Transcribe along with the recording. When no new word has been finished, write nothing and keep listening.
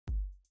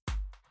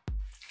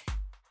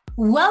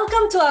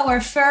Welcome to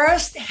our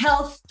first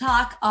health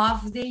talk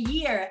of the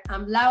year.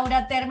 I'm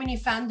Laura Termini,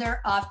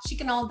 founder of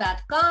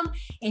chickenall.com,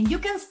 and you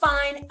can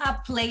find a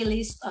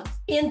playlist of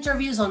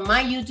interviews on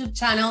my YouTube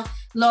channel,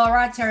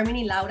 Laura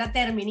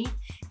Termini.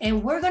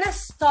 And we're gonna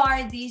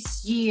start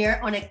this year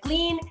on a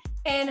clean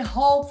and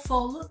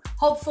hopeful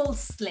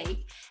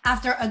slate.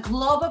 After a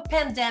global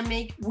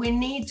pandemic, we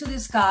need to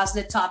discuss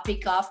the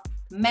topic of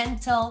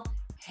mental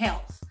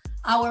health,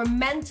 our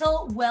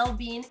mental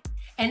well-being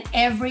and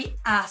every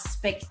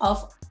aspect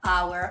of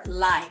our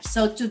life.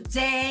 So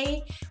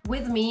today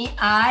with me,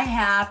 I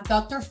have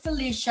Dr.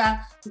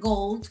 Felicia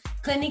Gold,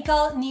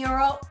 clinical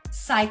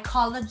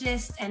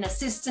neuropsychologist and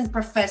assistant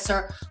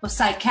professor of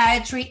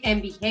psychiatry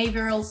and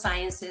behavioral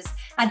sciences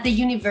at the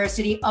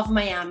University of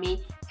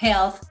Miami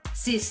Health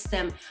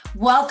System.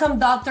 Welcome,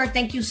 doctor.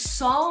 Thank you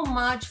so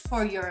much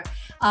for your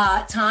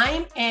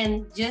time.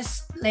 And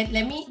just let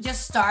me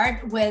just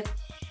start with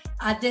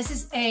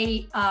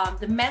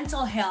the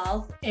mental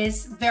health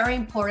is very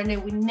important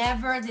and we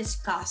never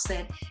discuss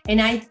it.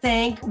 And I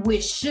think we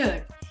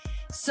should.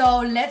 So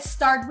let's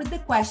start with the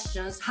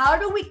questions. How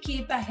do we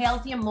keep a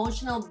healthy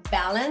emotional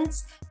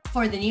balance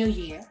for the new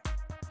year?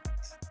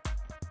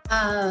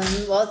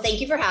 Well, thank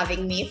you for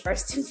having me,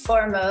 first and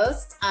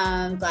foremost.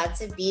 I'm glad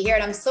to be here.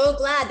 And I'm so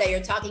glad that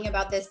you're talking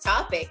about this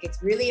topic.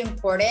 It's really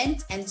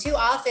important. And too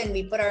often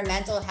we put our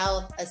mental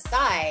health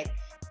aside.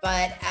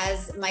 But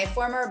as my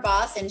former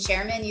boss and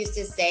chairman used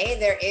to say,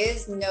 there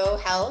is no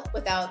health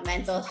without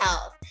mental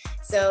health.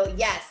 So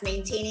yes,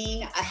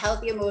 maintaining a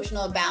healthy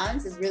emotional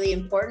balance is really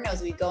important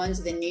as we go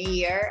into the new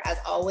year, as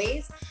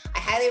always. I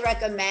highly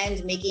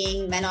recommend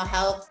making mental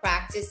health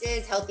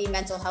practices, healthy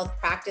mental health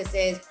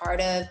practices, part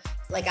of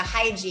like a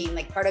hygiene,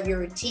 like part of your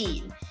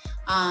routine.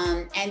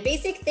 And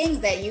basic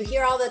things that you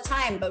hear all the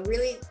time, but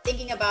really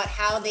thinking about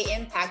how they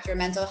impact your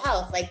mental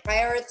health, like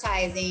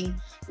prioritizing,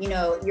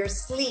 your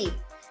sleep,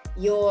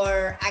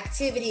 your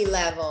activity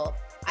level.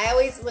 I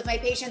always, with my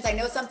patients, I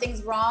know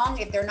something's wrong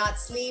if they're not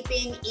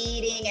sleeping,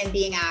 eating, and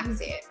being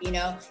active.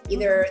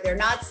 Either they're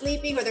not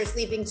sleeping or they're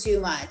sleeping too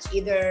much.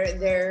 Either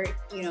they're,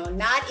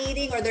 not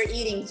eating or they're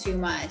eating too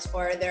much,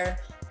 or they're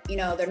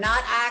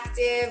not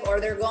active, or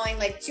they're going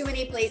like too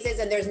many places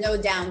and there's no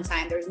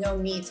downtime, there's no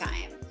me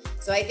time.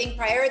 So I think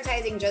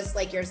prioritizing just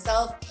like your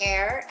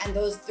self-care and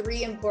those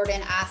three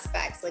important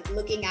aspects, like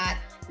looking at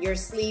your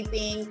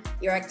sleeping,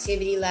 your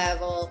activity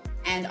level,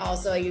 and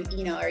also you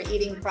are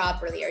eating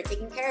properly or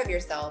taking care of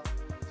yourself.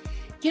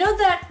 You know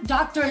that,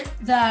 doctor,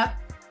 the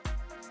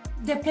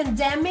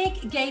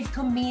pandemic gave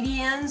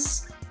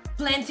comedians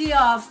plenty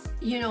of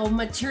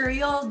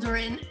material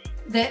during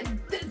the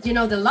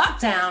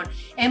lockdown,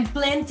 and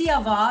plenty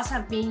of us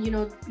have been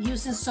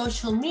using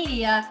social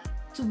media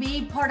to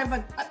be part of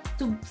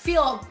to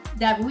feel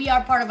that we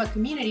are part of a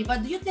community.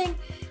 But do you think,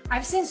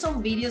 I've seen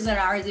some videos that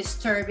are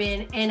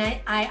disturbing, and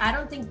I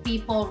don't think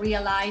people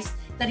realize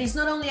that it's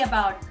not only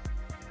about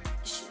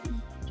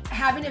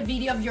having a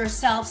video of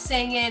yourself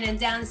singing and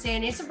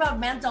dancing, it's about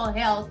mental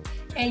health.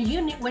 And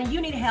when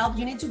you need help,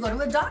 you need to go to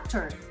a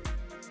doctor.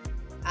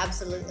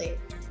 Absolutely.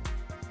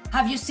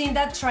 Have you seen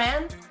that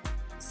trend?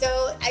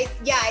 So I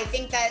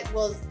think that,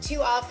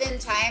 too often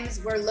times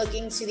we're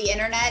looking to the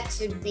internet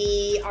to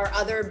be our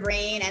other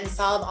brain and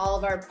solve all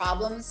of our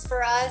problems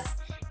for us.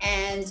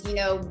 And,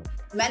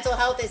 mental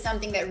health is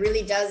something that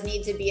really does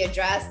need to be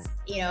addressed,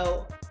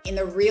 in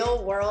the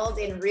real world,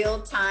 in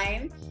real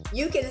time.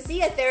 You can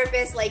see a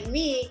therapist like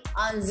me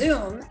on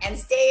Zoom and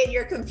stay in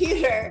your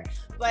computer,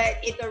 but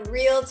it's a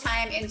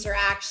real-time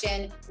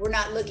interaction. We're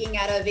not looking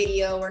at a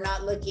video. We're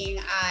not looking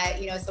at,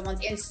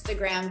 someone's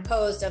Instagram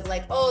post of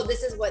like, oh,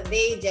 this is what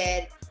they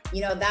did.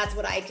 That's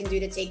what I can do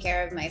to take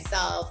care of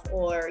myself.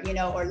 Or,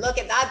 or look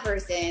at that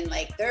person,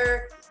 like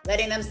they're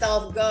letting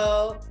themselves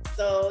go.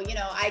 So,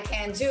 I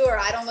can too, or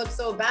I don't look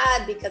so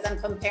bad because I'm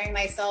comparing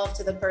myself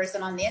to the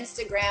person on the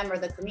Instagram or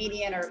the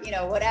comedian or,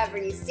 whatever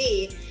you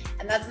see.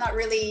 And that's not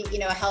really,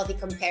 a healthy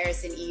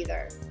comparison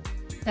either.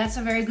 That's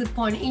a very good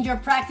point. In your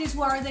practice,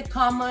 what are the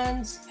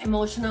common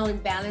emotional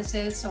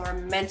imbalances or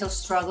mental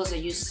struggles that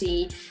you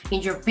see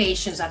in your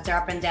patients after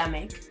a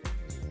pandemic?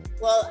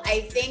 Well,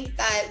 I think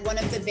that one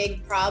of the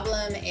big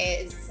problem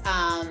is,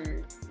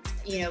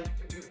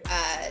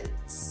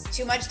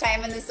 too much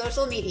time in the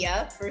social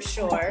media, for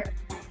sure.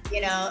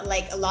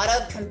 Like a lot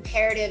of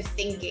comparative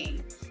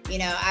thinking.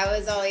 I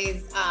was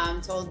always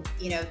told,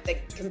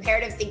 that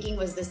comparative thinking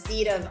was the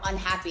seed of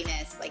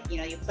unhappiness. Like,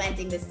 you're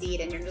planting the seed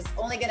and you're just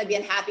only going to be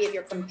unhappy if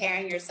you're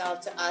comparing yourself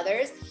to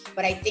others.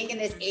 But I think in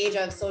this age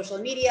of social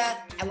media,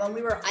 and when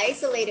we were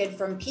isolated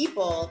from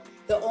people,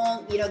 the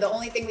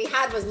only thing we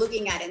had was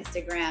looking at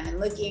Instagram and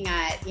looking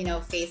at,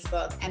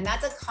 Facebook. And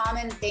that's a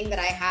common thing that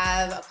I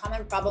have, a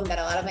common problem that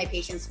a lot of my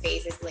patients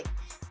face is like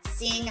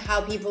seeing how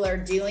people are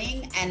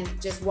doing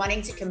and just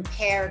wanting to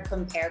compare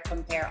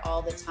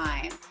all the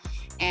time.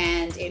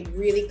 And it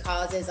really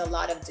causes a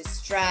lot of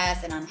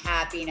distress and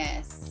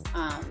unhappiness.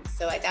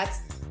 So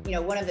that's,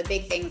 one of the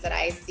big things that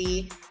I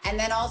see. And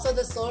then also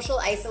the social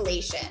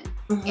isolation.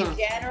 In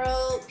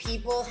general,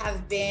 people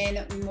have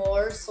been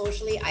more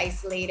socially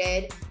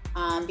isolated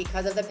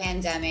because of the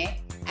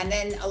pandemic. And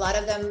then a lot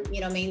of them,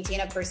 maintain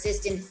a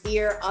persistent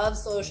fear of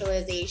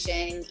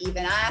socialization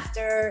even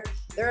after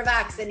they're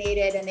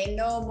vaccinated and they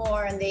know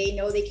more and they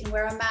know they can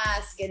wear a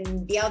mask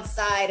and be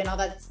outside and all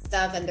that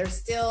stuff. And they're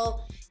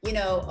still,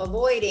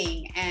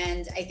 avoiding.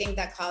 And I think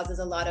that causes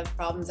a lot of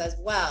problems as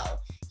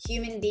well.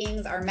 Human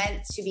beings are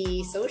meant to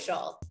be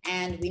social,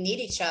 and we need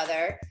each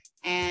other.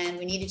 And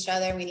we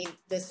need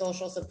the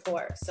social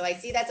support. So I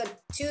see that's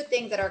two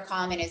things that are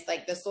common is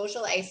like the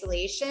social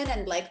isolation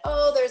and like,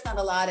 oh, there's not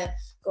a lot of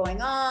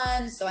going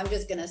on, so I'm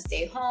just gonna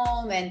stay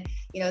home. And,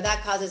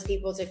 that causes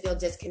people to feel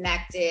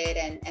disconnected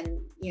and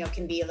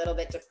can be a little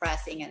bit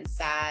depressing and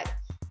sad.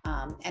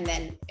 And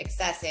then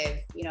excessive,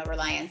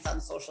 reliance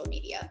on social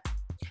media.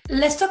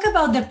 Let's talk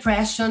about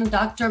depression,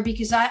 doctor,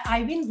 because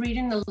I've been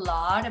reading a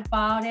lot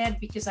about it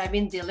because I've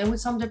been dealing with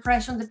some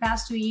depression the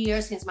past 2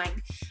 years since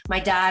my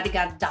dad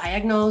got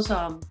diagnosed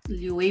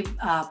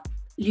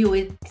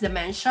Lewy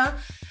dementia.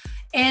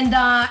 And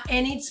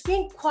it's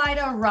been quite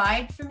a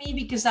ride for me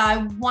because I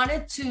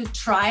wanted to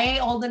try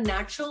all the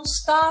natural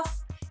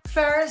stuff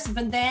first,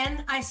 but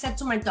then I said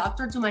to my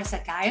doctor, to my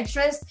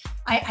psychiatrist,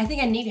 I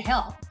think I need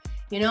help.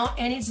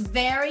 And it's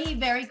very,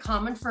 very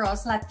common for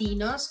us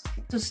Latinos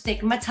to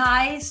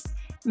stigmatize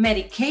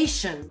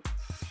medication.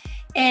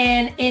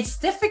 And it's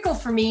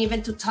difficult for me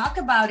even to talk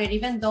about it,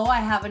 even though I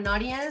have an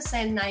audience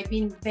and I've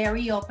been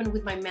very open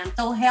with my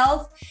mental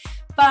health.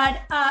 But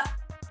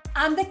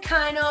I'm the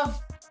kind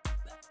of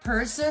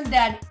person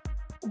that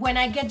when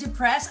I get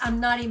depressed, I'm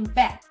not in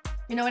bed.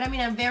 You know what I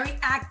mean? I'm very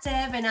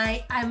active and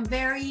I'm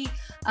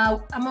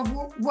a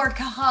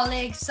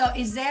workaholic. So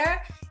is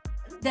there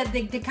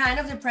the kind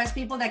of depressed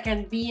people that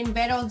can be in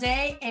bed all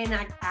day and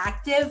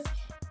active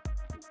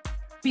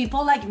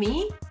people like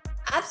me?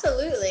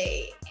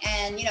 Absolutely.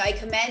 And, I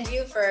commend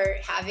you for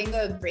having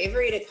the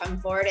bravery to come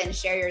forward and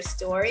share your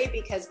story,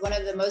 because one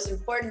of the most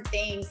important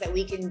things that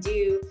we can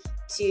do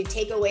to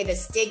take away the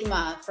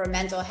stigma for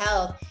mental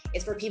health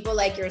is for people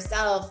like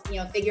yourself,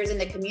 figures in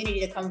the community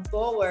to come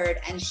forward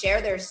and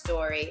share their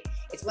story.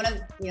 It's one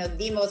of,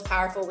 the most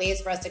powerful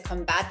ways for us to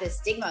combat this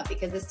stigma,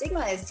 because the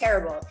stigma is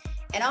terrible.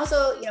 And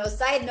also,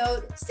 side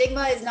note,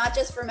 stigma is not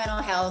just for mental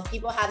health.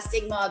 People have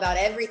stigma about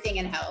everything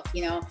in health.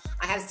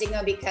 I have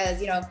stigma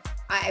because,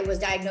 I was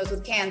diagnosed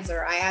with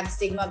cancer. I have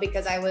stigma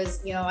because I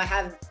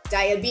have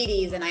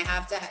diabetes and I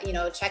have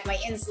to, check my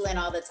insulin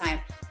all the time.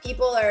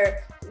 People are,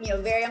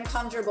 very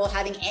uncomfortable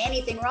having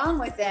anything wrong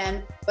with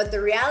them. But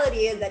the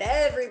reality is that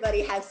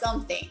everybody has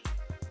something,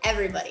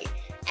 everybody.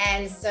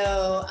 And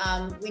so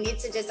we need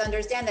to just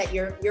understand that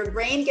your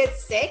brain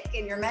gets sick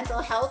and your mental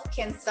health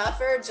can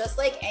suffer just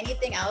like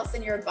anything else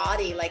in your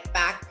body, like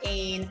back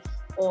pain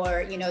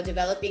or,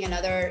 developing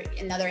another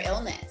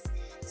illness.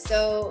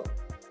 So,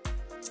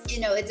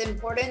 it's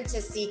important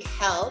to seek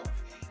help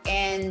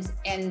and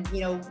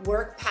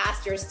work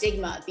past your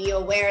stigma. Be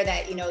aware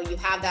that, you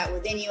have that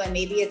within you, and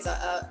maybe it's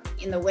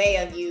in the way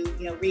of you,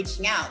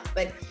 reaching out.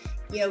 But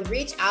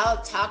reach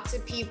out, talk to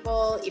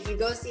people. If you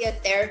go see a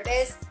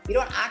therapist, you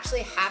don't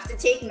actually have to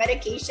take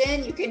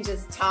medication. You can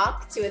just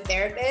talk to a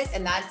therapist,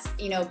 and that's,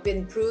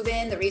 been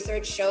proven. The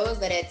research shows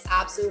that it's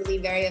absolutely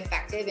very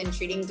effective in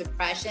treating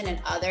depression and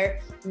other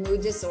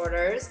mood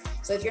disorders.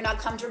 So if you're not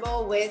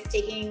comfortable with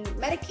taking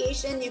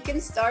medication, you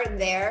can start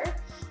there.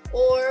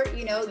 Or,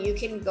 you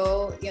can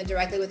go,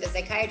 directly with a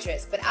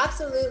psychiatrist. But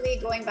absolutely,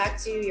 going back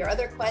to your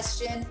other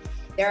question,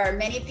 there are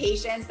many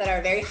patients that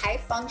are very high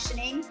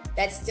functioning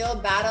that still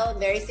battle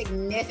very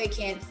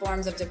significant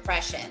forms of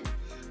depression.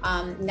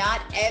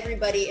 Not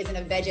everybody is in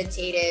a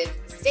vegetative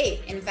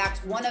state. In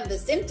fact, one of the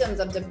symptoms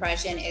of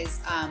depression is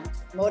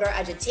motor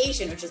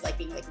agitation, which is like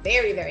being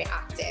very, very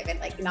active and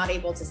not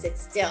able to sit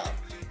still.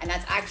 And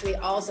that's actually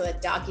also a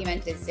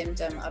documented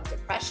symptom of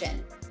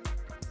depression.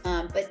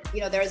 But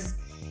there's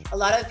a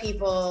lot of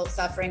people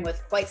suffering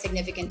with quite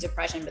significant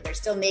depression, but they're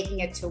still making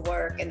it to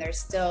work and they're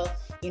still,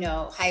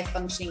 high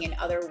functioning in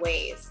other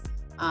ways.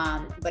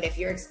 But if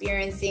you're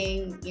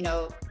experiencing,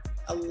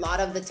 a lot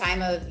of the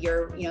time of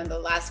your, the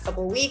last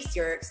couple of weeks,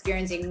 you're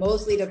experiencing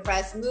mostly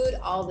depressed mood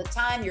all the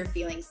time, you're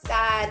feeling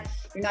sad,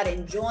 you're not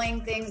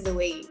enjoying things the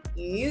way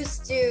you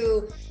used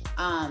to,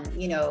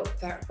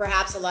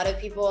 perhaps a lot of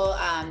people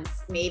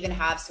may even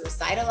have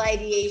suicidal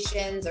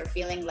ideations or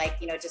feeling like,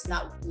 just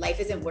life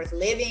isn't worth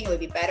living. It would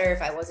be better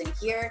if I wasn't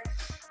here.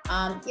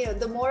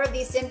 The more of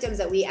these symptoms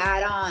that we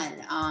add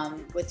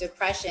on with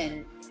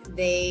depression,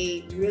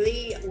 they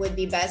really would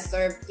be best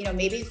served,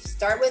 maybe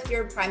start with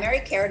your primary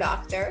care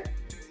doctor,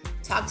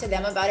 talk to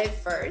them about it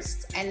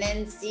first, and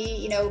then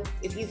see,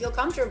 if you feel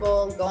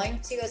comfortable going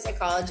to a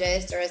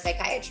psychologist or a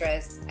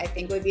psychiatrist, I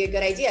think would be a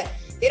good idea.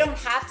 They don't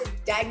have to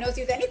diagnose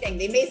you with anything.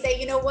 They may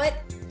say,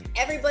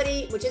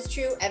 everybody, which is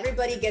true,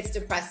 everybody gets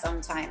depressed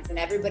sometimes and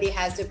everybody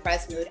has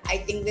depressed mood. I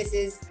think this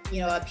is,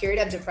 a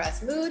period of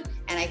depressed mood,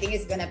 and I think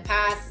it's going to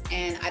pass,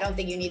 and I don't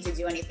think you need to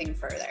do anything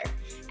further.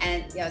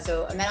 And,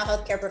 so a mental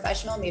health care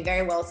professional may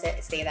very well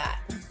say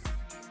that.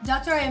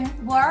 Doctor, and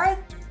what are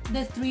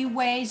the 3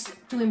 ways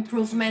to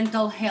improve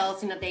mental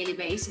health on a daily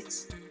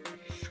basis?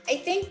 I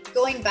think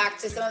going back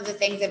to some of the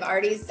things I've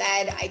already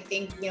said, I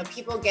think,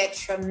 people get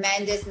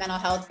tremendous mental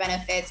health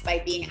benefits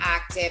by being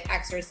active,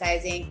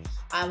 exercising.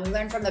 We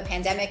learned from the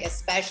pandemic,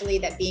 especially,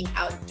 that being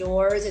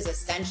outdoors is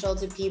essential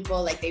to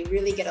people. Like, they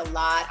really get a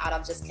lot out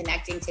of just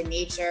connecting to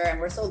nature. And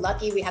we're so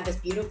lucky we have this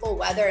beautiful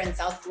weather in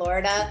South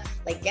Florida.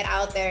 Like, get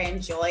out there,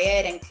 enjoy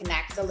it, and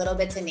connect a little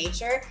bit to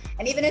nature.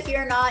 And even if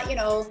you're not,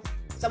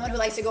 someone who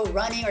likes to go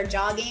running or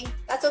jogging,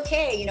 that's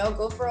okay.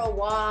 Go for a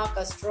walk,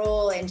 a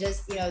stroll, and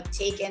just,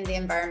 take in the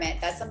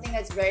environment. That's something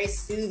that's very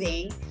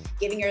soothing,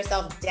 giving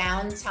yourself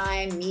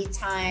downtime, me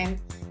time.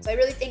 So I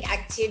really think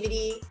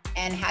activity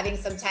and having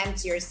some time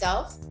to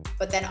yourself,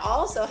 but then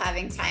also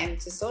having time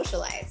to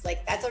socialize,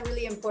 like, that's a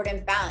really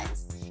important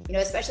balance.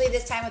 Especially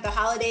this time with the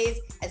holidays,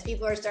 as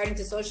people are starting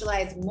to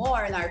socialize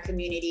more in our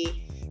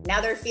community,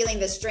 now they're feeling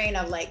the strain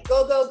of like,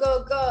 go, go,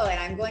 go, go. And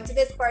I'm going to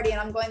this party and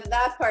I'm going to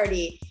that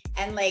party.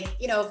 And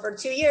for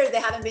 2 years, they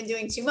haven't been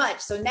doing too much.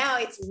 So now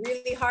it's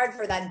really hard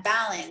for that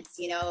balance,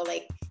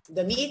 like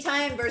the me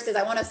time versus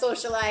I want to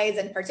socialize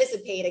and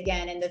participate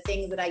again in the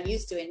things that I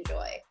used to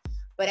enjoy.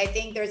 But I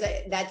think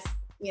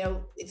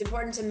it's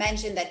important to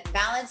mention that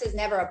balance is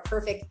never a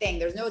perfect thing.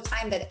 There's no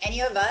time that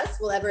any of us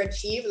will ever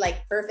achieve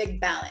like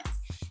perfect balance.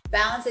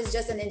 Balance is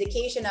just an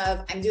indication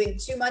of, I'm doing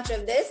too much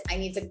of this. I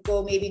need to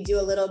go maybe do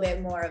a little bit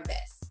more of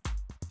this.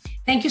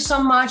 Thank you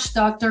so much,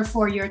 Doctor,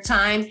 for your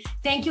time.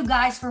 Thank you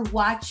guys for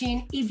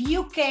watching. If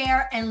you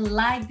care and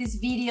like this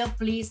video,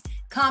 please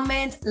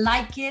comment,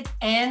 like it,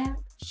 and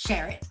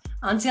share it.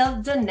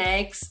 Until the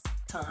next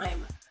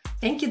time.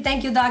 Thank you,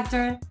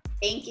 Doctor.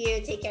 Thank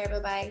you. Take care.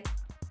 Bye-bye.